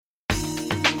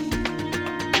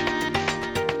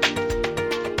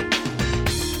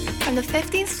From the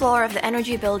 15th floor of the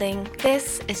Energy Building,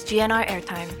 this is GNR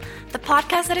Airtime, the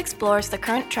podcast that explores the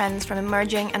current trends from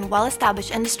emerging and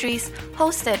well-established industries,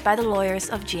 hosted by the lawyers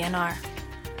of GNR.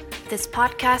 This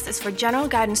podcast is for general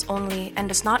guidance only and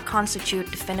does not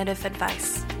constitute definitive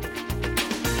advice.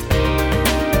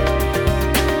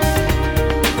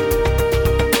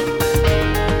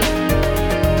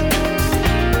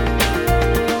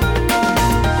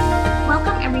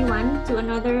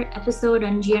 Another episode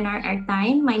on GNR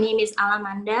Airtime. My name is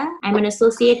Alamanda. I'm an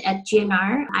associate at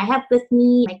GNR. I have with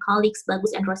me my colleagues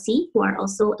Bagus and Rossi, who are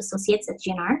also associates at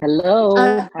GNR. Hello.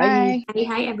 Hi.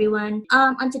 Hi, everyone.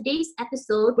 On today's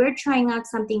episode, we're trying out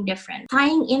something different.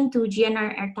 Tying into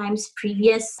GNR Airtime's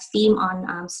previous theme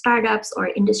on startups or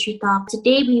industry talk,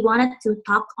 today we wanted to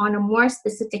talk on a more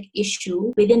specific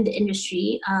issue within the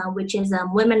industry, which is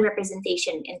women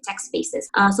representation in tech spaces.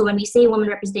 So when we say women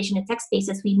representation in tech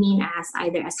spaces, we mean as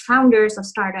either as founders of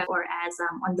startup or as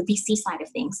on the VC side of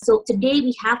things. So today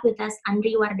we have with us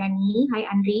Andri Wardani. Hi,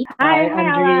 Andri. Hi,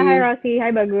 Andri. Hi, Rossi.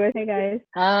 Hi, Bagus. Hey, guys.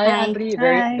 Hi, Andri.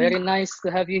 Very nice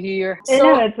to have you here.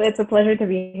 It's a pleasure to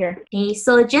be here. Okay,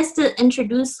 so just to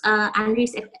introduce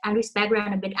Andri's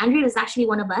background a bit, Andri is actually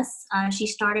one of us. She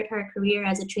started her career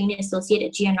as a trainee associate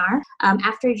at GNR.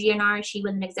 After GNR, she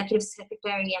was an executive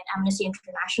secretary at Amnesty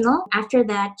International. After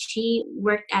that, she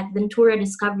worked at Ventura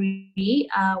Discovery,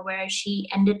 where she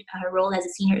ended her role as a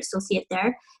senior associate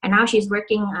there. And now she's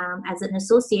working as an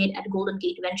associate at Golden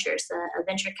Gate Ventures, a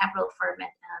venture capital firm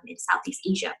in Southeast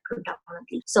Asia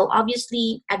predominantly. So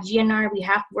obviously at GNR, we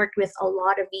have worked with a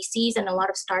lot of VCs and a lot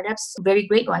of startups, very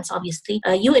great ones, obviously.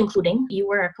 You including, you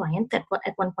were a client at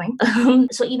one point.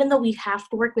 So even though we have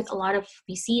to work with a lot of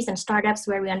VCs and startups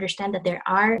where we understand that there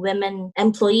are women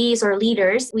employees or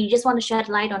leaders, we just want to shed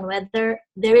light on whether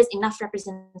there is enough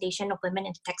representation of women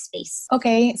in the tech space.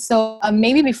 Okay, so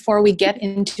maybe before we get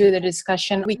into the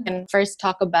discussion, we can first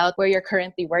talk about where you're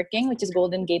currently working, which is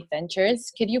Golden Gate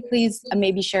Ventures. Could you please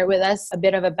maybe share with us a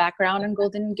bit of a background on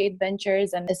Golden Gate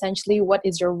Ventures and essentially what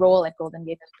is your role at Golden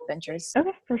Gate Ventures?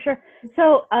 Okay, for sure.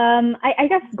 So I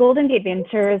guess Golden Gate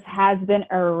Ventures has been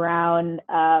around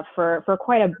for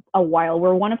quite a while.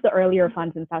 We're one of the earlier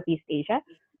funds in Southeast Asia.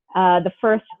 The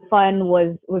first fund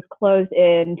was closed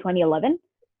in 2011.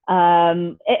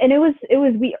 And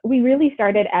we really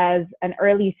started as an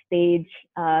early stage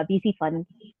VC fund,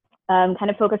 kind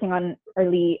of focusing on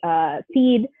early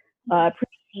seed,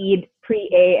 pre-seed,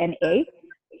 pre-A, and A.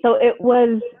 So it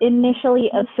was initially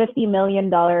a $50 million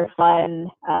fund,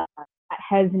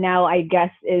 has now, I guess,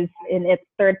 is in its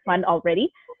third fund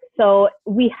already. So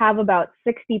we have about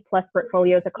 60 plus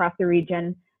portfolios across the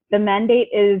region. The mandate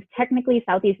is technically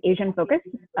Southeast Asian focused,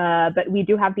 but we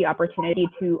do have the opportunity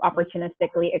to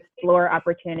opportunistically explore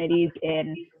opportunities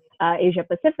in Asia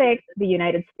Pacific, the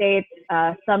United States,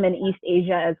 some in East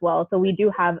Asia as well. So we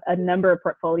do have a number of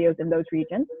portfolios in those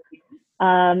regions.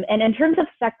 And in terms of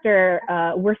sector,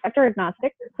 we're sector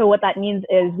agnostic. So what that means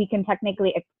is we can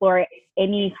technically explore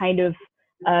any kind of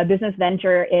business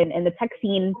venture in the tech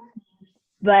scene,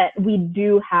 but we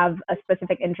do have a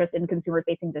specific interest in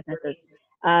consumer-facing businesses.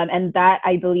 And that,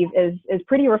 I believe, is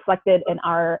pretty reflected in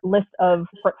our list of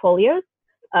portfolios.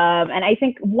 And I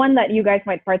think one that you guys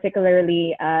might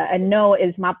particularly know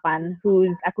is Mapan,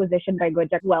 whose acquisition by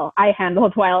Gojek, well, I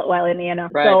handled while in ENO.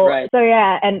 Right. So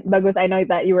yeah, and Bagus, I know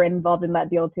that you were involved in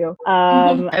that deal too.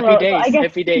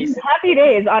 Happy days. Happy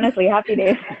days, honestly, happy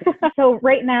days. So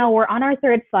right now we're on our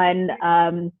third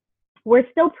fund. We're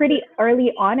still pretty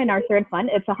early on in our third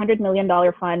fund. It's a $100 million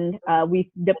fund.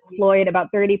 We've deployed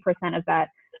about 30% of that.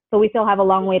 So we still have a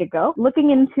long way to go.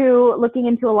 Looking into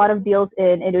a lot of deals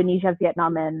in Indonesia,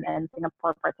 Vietnam, and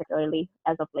Singapore, particularly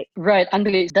as of late. Right,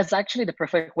 Andri, that's actually the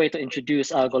perfect way to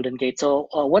introduce Golden Gate. So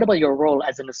what about your role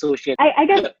as an associate? I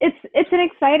guess it's an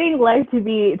exciting life to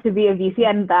be a VC,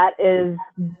 and that is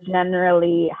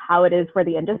generally how it is for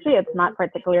the industry. It's not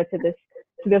particular to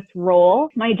this role.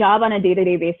 My job on a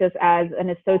day-to-day basis as an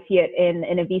associate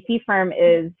in a VC firm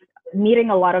is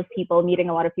meeting a lot of people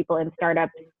in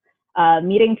startups,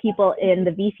 meeting people in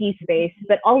the VC space,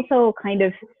 but also kind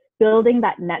of building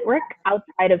that network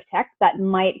outside of tech that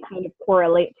might kind of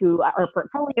correlate to our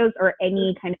portfolios or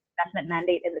any kind of investment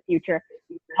mandate in the future.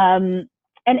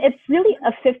 And it's really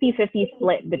a 50-50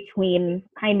 split between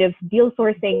kind of deal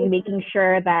sourcing, making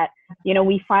sure that,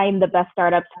 we find the best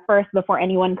startups first before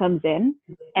anyone comes in,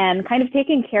 and kind of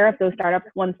taking care of those startups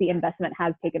once the investment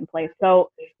has taken place. So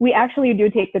we actually do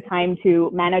take the time to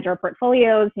manage our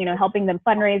portfolios, helping them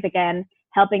fundraise again,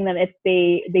 helping them if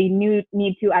they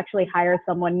need to actually hire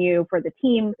someone new for the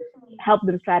team, help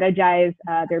them strategize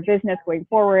their business going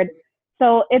forward.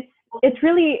 So it's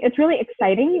really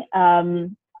exciting.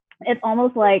 it's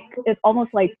almost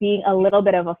like being a little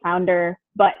bit of a founder,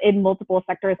 but in multiple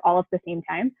sectors all at the same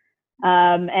time.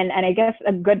 And I guess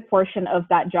a good portion of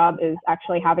that job is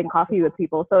actually having coffee with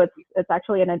people. So it's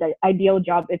actually an ideal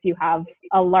job if you have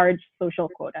a large social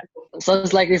quota.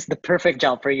 Sounds like it's the perfect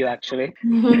job for you, actually.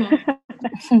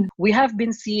 We have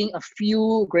been seeing a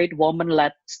few great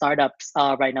woman-led startups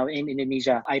right now in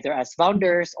Indonesia, either as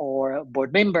founders or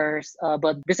board members.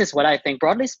 But this is what I think.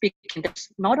 Broadly speaking, there's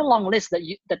not a long list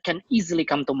that can easily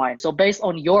come to mind. So based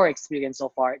on your experience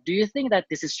so far, do you think that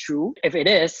this is true? If it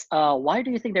is, why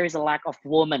do you think there is a lack of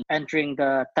women entering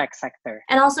the tech sector?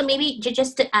 And also maybe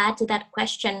just to add to that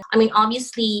question, I mean,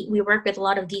 obviously we work with a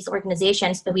lot of these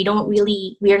organizations, but we're not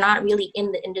really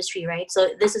in the industry, right? So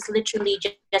this is literally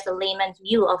just a layman's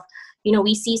view of,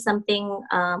 we see something,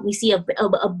 we see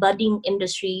a budding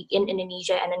industry in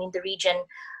Indonesia and in the region,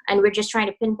 and we're just trying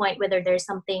to pinpoint whether there's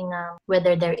something,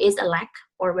 whether there is a lack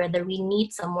or whether we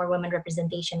need some more women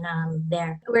representation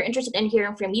there. We're interested in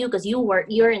hearing from you because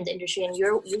you're in the industry and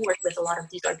you work with a lot of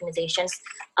these organizations,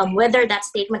 whether that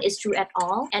statement is true at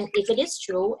all. And if it is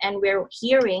true, and we're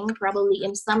hearing probably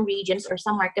in some regions or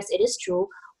some markets it is true,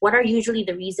 what are usually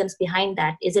the reasons behind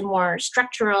that? Is it more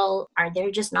structural? Are there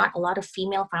just not a lot of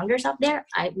female founders out there?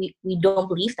 We don't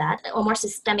believe that. Or more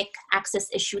systemic access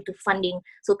issue to funding.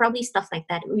 So probably stuff like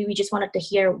that. We just wanted to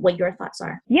hear what your thoughts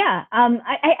are. Yeah,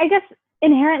 I guess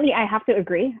inherently I have to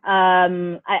agree.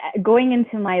 Going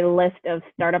into my list of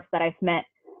startups that I've met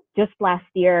just last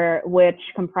year, which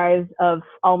comprised of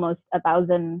almost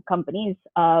 1,000 companies,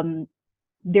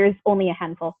 there's only a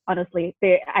handful, honestly.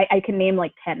 I can name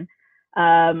like 10.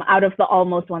 Out of the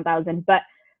almost 1,000. But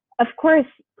of course,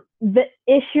 the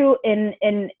issue in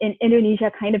Indonesia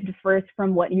kind of differs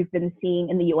from what you've been seeing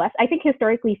in the US. I think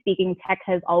historically speaking, tech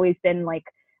has always been like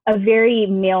a very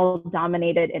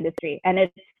male-dominated industry. And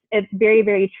it's very,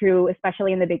 very true,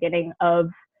 especially in the beginning of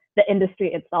the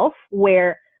industry itself,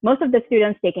 where most of the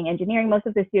students taking engineering, most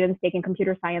of the students taking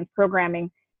computer science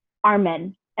programming are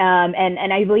men.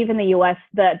 And I believe in the US,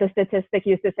 the statistic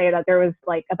used to say that there was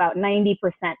like about 90%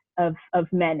 of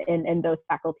men in those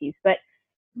faculties. But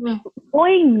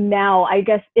going now, I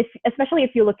guess, especially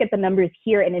if you look at the numbers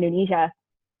here in Indonesia,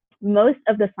 most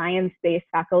of the science-based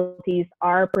faculties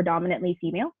are predominantly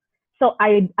female. So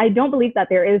I don't believe that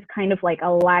there is kind of like a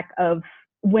lack of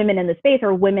women in the space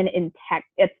or women in tech.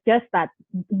 It's just that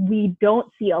we don't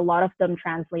see a lot of them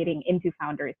translating into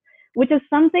founders, which is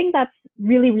something that's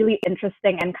really, really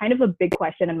interesting and kind of a big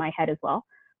question in my head as well.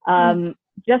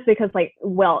 Just because like,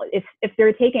 well, if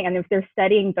they're taking and if they're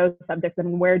studying those subjects,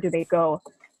 then where do they go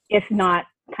if not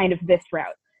kind of this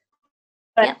route?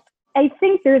 But yeah. I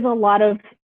think there's a lot of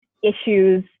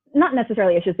issues, not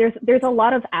necessarily issues, there's a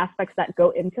lot of aspects that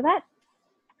go into that.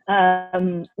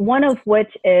 One of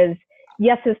which is,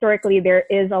 yes, historically there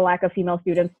is a lack of female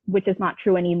students, which is not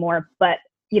true anymore, but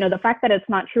the fact that it's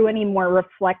not true anymore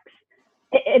reflects,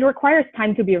 it requires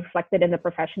time to be reflected in the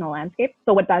professional landscape.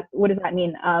 So what does that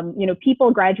mean?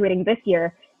 People graduating this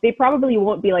year, they probably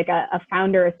won't be like a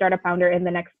founder, a startup founder in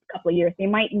the next couple of years. They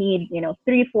might need,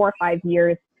 3, 4, 5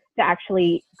 years to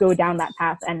actually go down that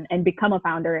path and become a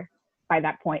founder by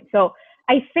that point. So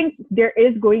I think there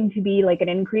is going to be like an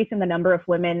increase in the number of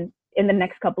women in the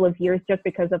next couple of years just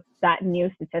because of that new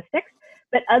statistics.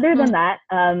 But other than that,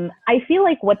 I feel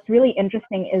like what's really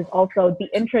interesting is also the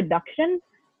introduction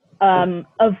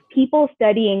of people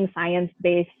studying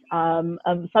science-based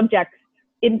subjects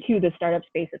into the startup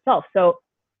space itself. So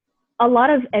a lot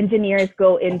of engineers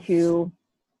go into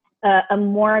a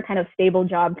more kind of stable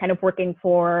job, kind of working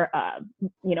for,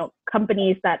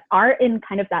 companies that are in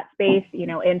kind of that space, in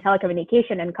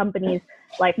telecommunication, and companies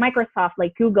like Microsoft,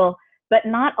 like Google, but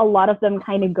not a lot of them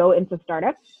kind of go into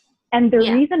startups. And the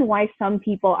reason why some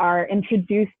people are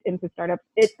introduced into startups,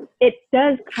 it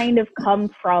does kind of come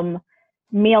from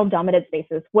male-dominated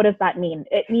spaces. What does that mean?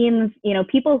 It means,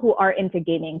 people who are into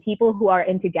gaming, people who are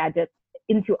into gadgets,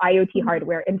 into IoT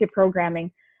hardware, into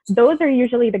programming. Those are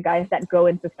usually the guys that go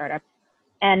into startups.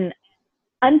 And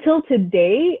until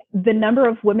today, the number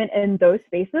of women in those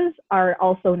spaces are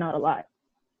also not a lot.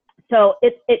 So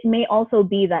it may also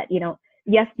be that,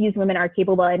 yes, these women are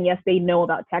capable, and yes, they know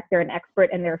about tech, they're an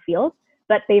expert in their field,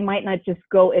 but they might not just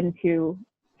go into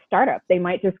startups. They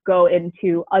might just go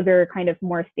into other kind of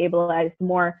more stabilized,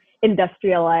 more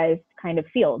industrialized kind of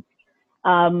fields.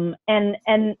 And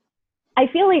I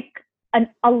feel like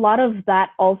a lot of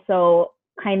that also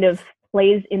kind of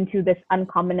plays into this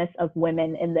uncommonness of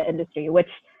women in the industry, which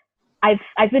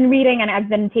I've been reading, and I've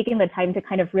been taking the time to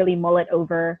kind of really mull it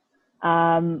over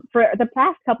for the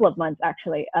past couple of months,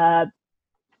 actually.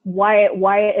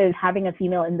 Why is having a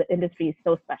female in the industry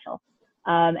so special?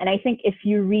 And I think if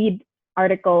you read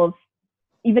articles,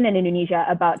 even in Indonesia,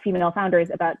 about female founders,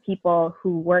 about people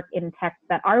who work in tech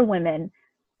that are women,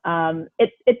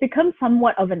 it becomes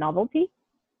somewhat of a novelty.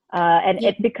 And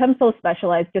it becomes so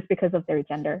specialized just because of their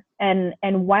gender. And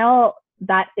while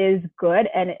that is good,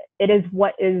 and it is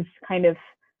what is kind of,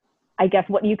 I guess,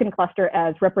 what you can cluster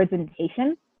as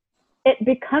representation, it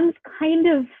becomes kind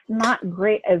of not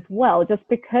great as well, just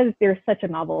because there's such a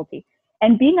novelty.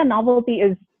 And being a novelty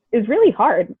is really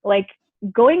hard. Like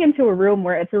going into a room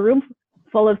where it's a room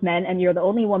full of men and you're the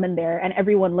only woman there and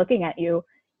everyone looking at you,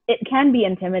 it can be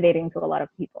intimidating to a lot of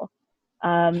people.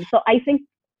 So I think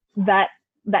that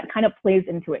kind of plays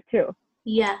into it too.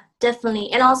 Yeah,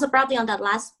 definitely. And also probably on that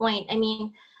last point, I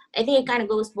mean, I think it kind of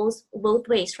goes both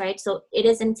ways, right? So it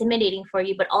is intimidating for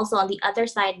you, but also on the other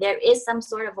side, there is some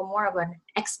sort of a more of an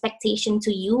expectation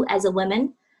to you as a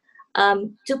woman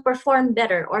to perform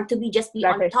better or to be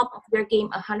on top of your game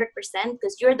 100%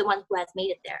 because you're the one who has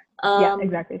made it there. Yeah,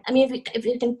 exactly. I mean, if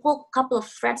you can pull a couple of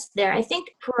threads there, I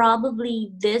think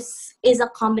probably this is a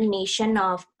combination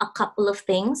of a couple of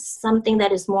things, something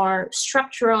that is more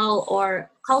structural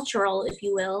or cultural, if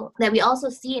you will, that we also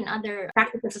see in other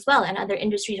practices as well and other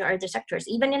industries or other sectors,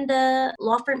 even in the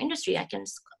law firm industry, I can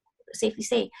safely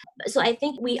say. So I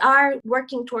think we are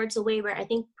working towards a way where I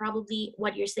think probably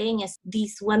what you're saying is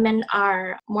these women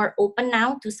are more open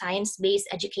now to science-based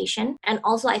education. And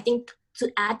also I think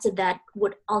to add to that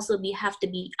would also have to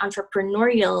be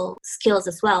entrepreneurial skills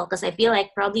as well, because I feel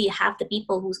like probably half the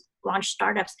people who launch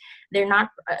startups, they're not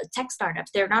tech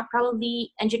startups, they're not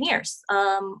probably engineers.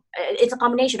 It's a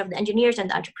combination of the engineers and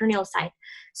the entrepreneurial side.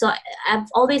 So I've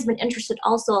always been interested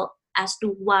also as to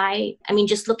why, I mean,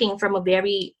 just looking from a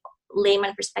very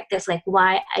layman perspective, like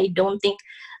why I don't think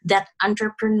that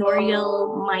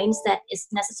entrepreneurial mindset is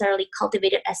necessarily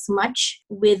cultivated as much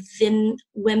within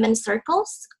women's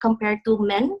circles compared to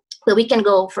men. But we can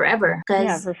go forever.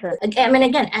 Yeah, for sure. I mean,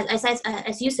 again,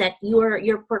 as you said,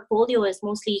 your portfolio is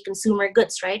mostly consumer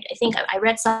goods, right? I think I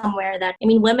read somewhere that, I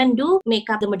mean, women do make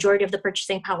up the majority of the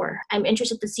purchasing power. I'm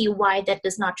interested to see why that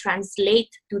does not translate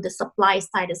to the supply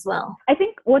side as well. I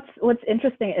think what's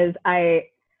interesting is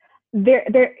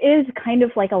there is kind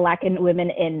of like a lack in women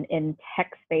in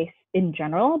tech space in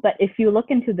general, but if you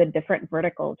look into the different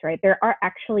verticals, right, there are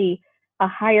actually a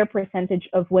higher percentage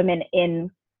of women in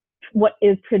what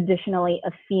is traditionally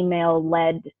a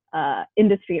female-led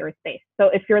industry or space. So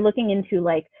if you're looking into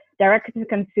like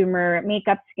direct-to-consumer,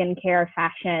 makeup, skincare,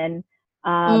 fashion,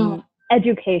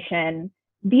 education,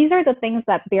 these are the things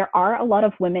that there are a lot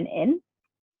of women in,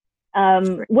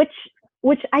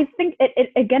 which I think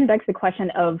it again begs the question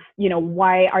of, you know,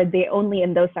 why are they only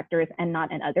in those sectors and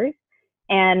not in others?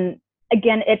 And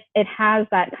again, it has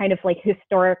that kind of like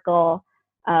historical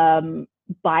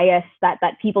bias that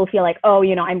people feel like, oh,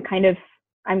 you know, I'm kind of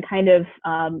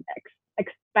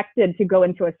expected to go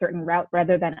into a certain route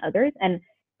rather than others, and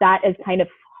that is kind of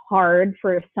hard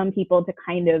for some people to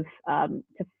kind of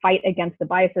to fight against the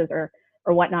biases or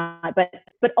whatnot.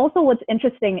 But also what's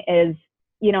interesting is,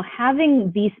 you know,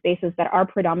 having these spaces that are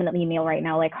predominantly male right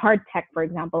now, like hard tech, for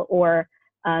example, or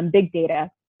big data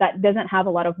that doesn't have a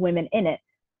lot of women in it.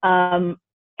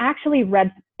 Actually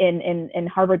read in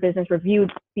Harvard Business Review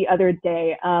the other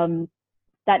day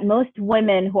that most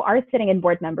women who are sitting in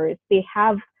board members, they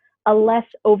have a less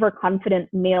overconfident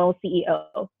male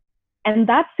CEO. And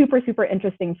that's super, super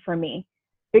interesting for me,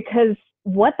 because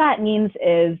what that means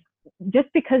is just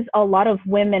because a lot of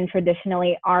women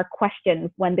traditionally are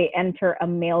questioned when they enter a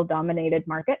male-dominated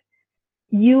market,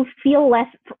 you feel less,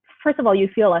 first of all, you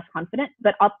feel less confident,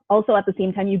 but also at the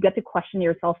same time, you get to question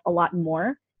yourself a lot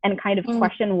more and kind of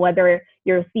question whether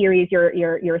your theories,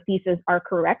 your thesis are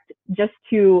correct, just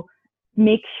to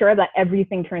make sure that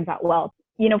everything turns out well.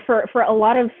 You know, for a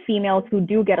lot of females who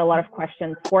do get a lot of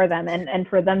questions for them, and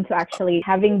for them to actually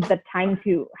having the time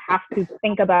to have to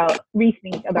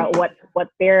rethink about what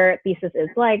their thesis is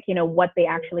like, you know, what they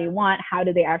actually want, how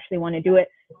do they actually want to do it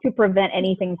to prevent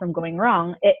anything from going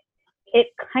wrong. It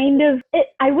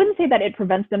I wouldn't say that it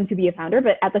prevents them to be a founder,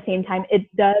 but at the same time, it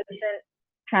doesn't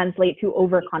translate to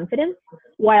overconfidence.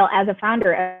 While as a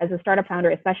founder, as a startup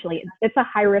founder especially, it's a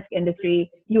high risk industry.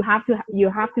 You have to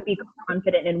be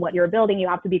confident in what you're building. You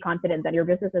have to be confident that your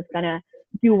business is gonna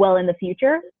do well in the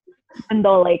future, and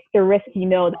though like the risk, you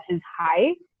know, that is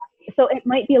high. So it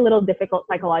might be a little difficult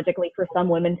psychologically for some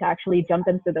women to actually jump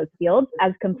into those fields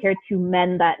as compared to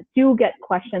men that do get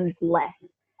questions less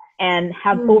and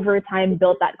have over time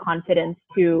built that confidence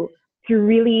to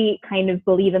really kind of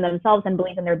believe in themselves and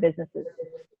believe in their businesses.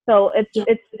 So Yeah.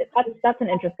 that's an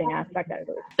interesting aspect, I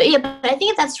believe. But I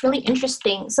think that's really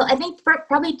interesting. So I think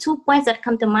probably 2 points that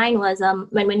come to mind was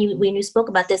when you spoke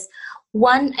about this.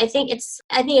 One, I think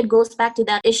it goes back to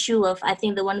that issue of, I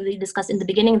think, the one we discussed in the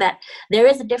beginning, that there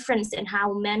is a difference in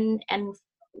how men and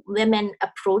women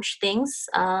approach things.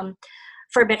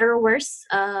 For better or worse,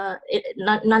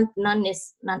 not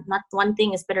one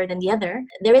thing is better than the other.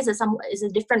 There is a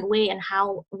different way in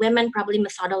how women probably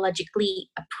methodologically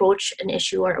approach an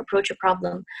issue or approach a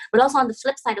problem. But also on the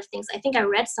flip side of things, I think I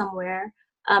read somewhere,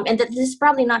 and that this is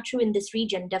probably not true in this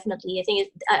region. Definitely, I think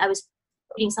I was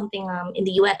reading something in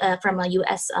the U.S. From a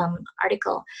U.S.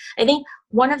 Article. I think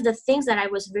one of the things that I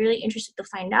was really interested to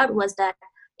find out was that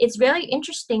it's very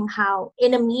interesting how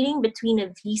in a meeting between a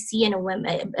VC and a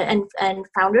women and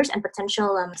founders and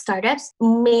potential startups,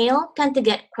 male tend to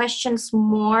get questions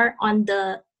more on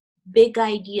the big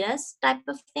ideas type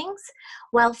of things,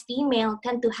 while female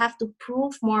tend to have to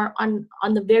prove more on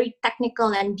the very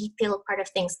technical and detailed part of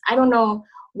things. I don't know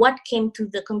what came to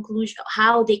the conclusion,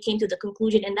 how they came to the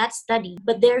conclusion in that study,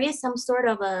 but there is some sort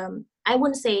of I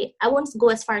wouldn't go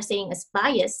as far as saying as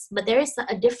bias, but there is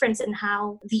a difference in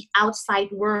how the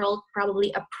outside world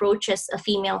probably approaches a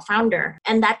female founder.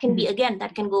 And that can be, again,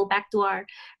 that can go back to our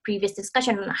previous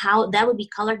discussion on how that would be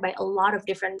colored by a lot of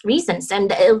different reasons.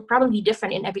 And it'll probably be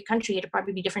different in every country. It'll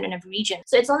probably be different in every region.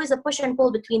 So it's always a push and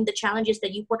pull between the challenges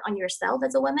that you put on yourself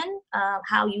as a woman,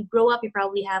 how you grow up. You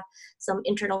probably have some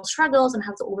internal struggles and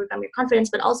how to overcome your confidence,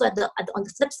 but also on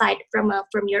the flip side, from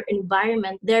your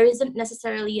environment, there isn't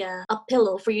necessarily a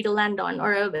pillow for you to land on,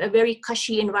 or a very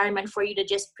cushy environment for you to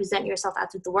just present yourself out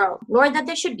to the world, nor that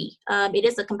there should be. It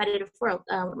is a competitive world.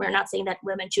 We're not saying that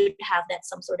women should have that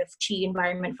some sort of cushy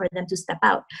environment for them to step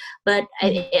out, but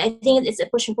I think it's a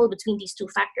push and pull between these two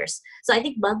factors. So I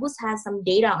think Bagus has some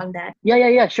data on that.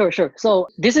 Yeah, sure. So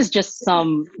this is just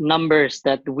some numbers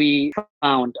that we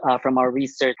found from our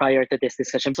research prior to this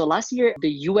discussion. So last year,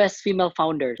 the US female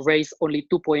founders raised only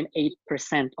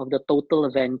 2.8% of the total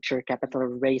venture capital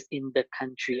raised in the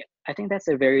country. I think that's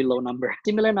a very low number.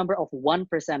 Similar number of 1%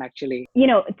 actually.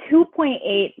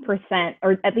 2.8%,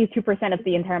 or at least 2% of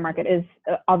the entire market is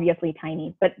obviously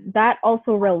tiny, but that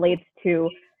also relates to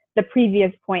the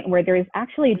previous point where there is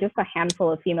actually just a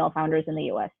handful of female founders in the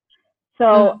US.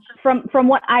 So from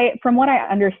what I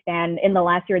understand, in the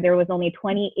last year, there was only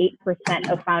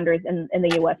 28% of founders in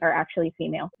the US are actually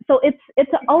female. So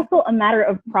it's also a matter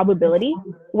of probability,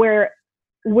 where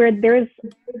there's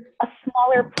a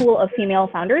smaller pool of female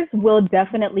founders will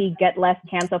definitely get less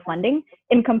chance of funding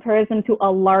in comparison to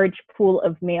a large pool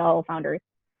of male founders.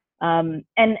 And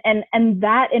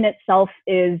that in itself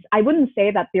is, I wouldn't say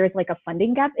that there's like a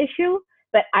funding gap issue,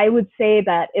 but I would say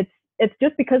that it's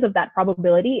just because of that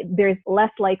probability, there's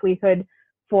less likelihood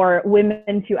for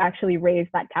women to actually raise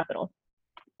that capital.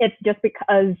 It's just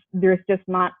because there's just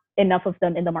not enough of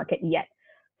them in the market yet.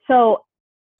 So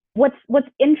what's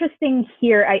interesting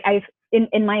here,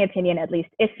 in my opinion at least,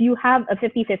 if you have a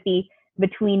 50-50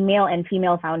 between male and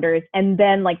female founders, and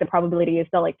then like the probability is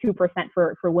still like 2%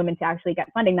 for women to actually get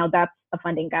funding, now that's a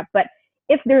funding gap. But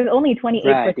if there's only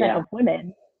 28% of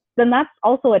women, then that's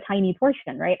also a tiny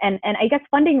portion, right? And I guess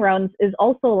funding rounds is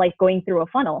also like going through a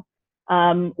funnel,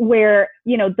 where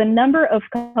the number of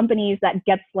companies that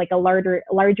gets like a larger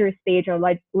stage or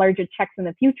like larger checks in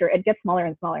the future, it gets smaller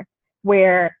and smaller.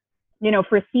 Where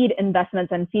for seed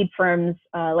investments and seed firms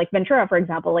like Ventura, for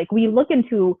example, like we look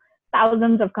into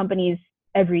thousands of companies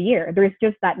every year. There's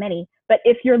just that many. But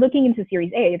if you're looking into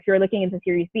Series A, if you're looking into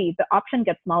Series B, the option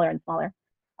gets smaller and smaller.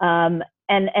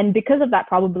 And because of that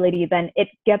probability, then it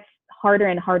gets harder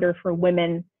and harder for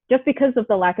women, just because of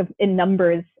the lack of in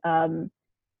numbers.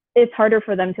 It's harder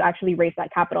for them to actually raise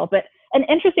that capital. But an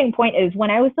interesting point is,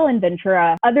 when I was still in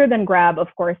Ventura, other than Grab, of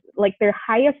course, like their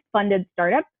highest funded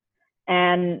startup,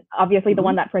 and obviously the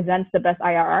one that presents the best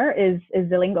IRR is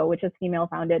Zilingo, which is female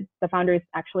founded. The founder is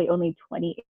actually only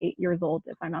 28 years old,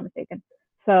 if I'm not mistaken.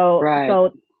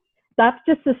 So that's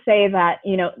just to say that,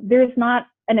 there's not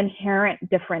an inherent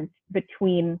difference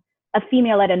between a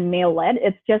female-led and male-led.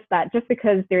 It's just that just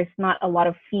because there's not a lot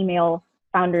of female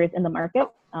founders in the market,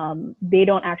 they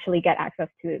don't actually get access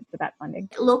to that funding.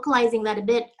 Localizing that a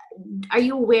bit, are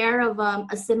you aware of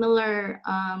a similar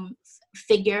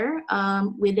figure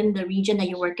within the region that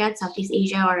you work at, Southeast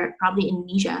Asia or probably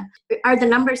Indonesia? Are the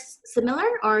numbers similar,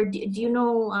 or do you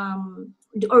know,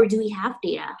 or do we have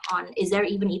data on? Is there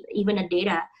even a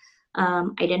data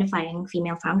identifying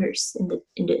female founders in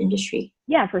the industry?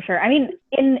 Yeah, for sure. I mean,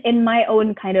 in my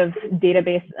own kind of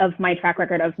database of my track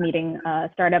record of meeting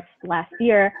startups last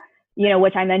year,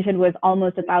 which I mentioned was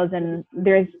almost 1,000.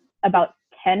 There's about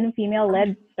 10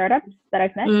 female-led startups that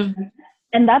I've met.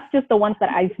 And that's just the ones that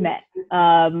I've met.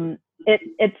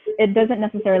 It doesn't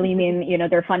necessarily mean, you know,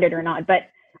 they're funded or not, but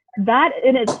that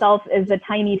in itself is a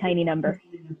tiny, tiny number.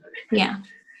 Yeah.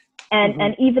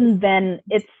 And even then,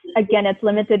 it's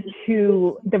limited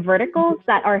to the verticals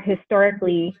that are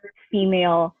historically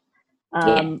female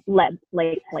led,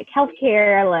 like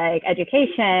healthcare, like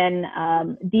education,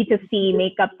 D2C,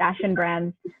 makeup, fashion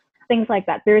brands, things like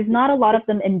that. There's not a lot of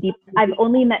them in deep. I've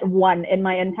only met one in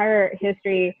my entire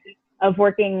history of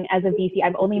working as a VC.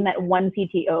 I've only met one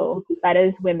CTO that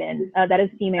is that is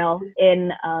female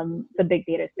in the big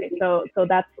data space. So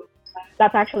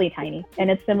that's actually tiny,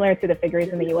 and it's similar to the figures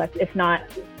in the US, if not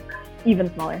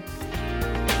even smaller.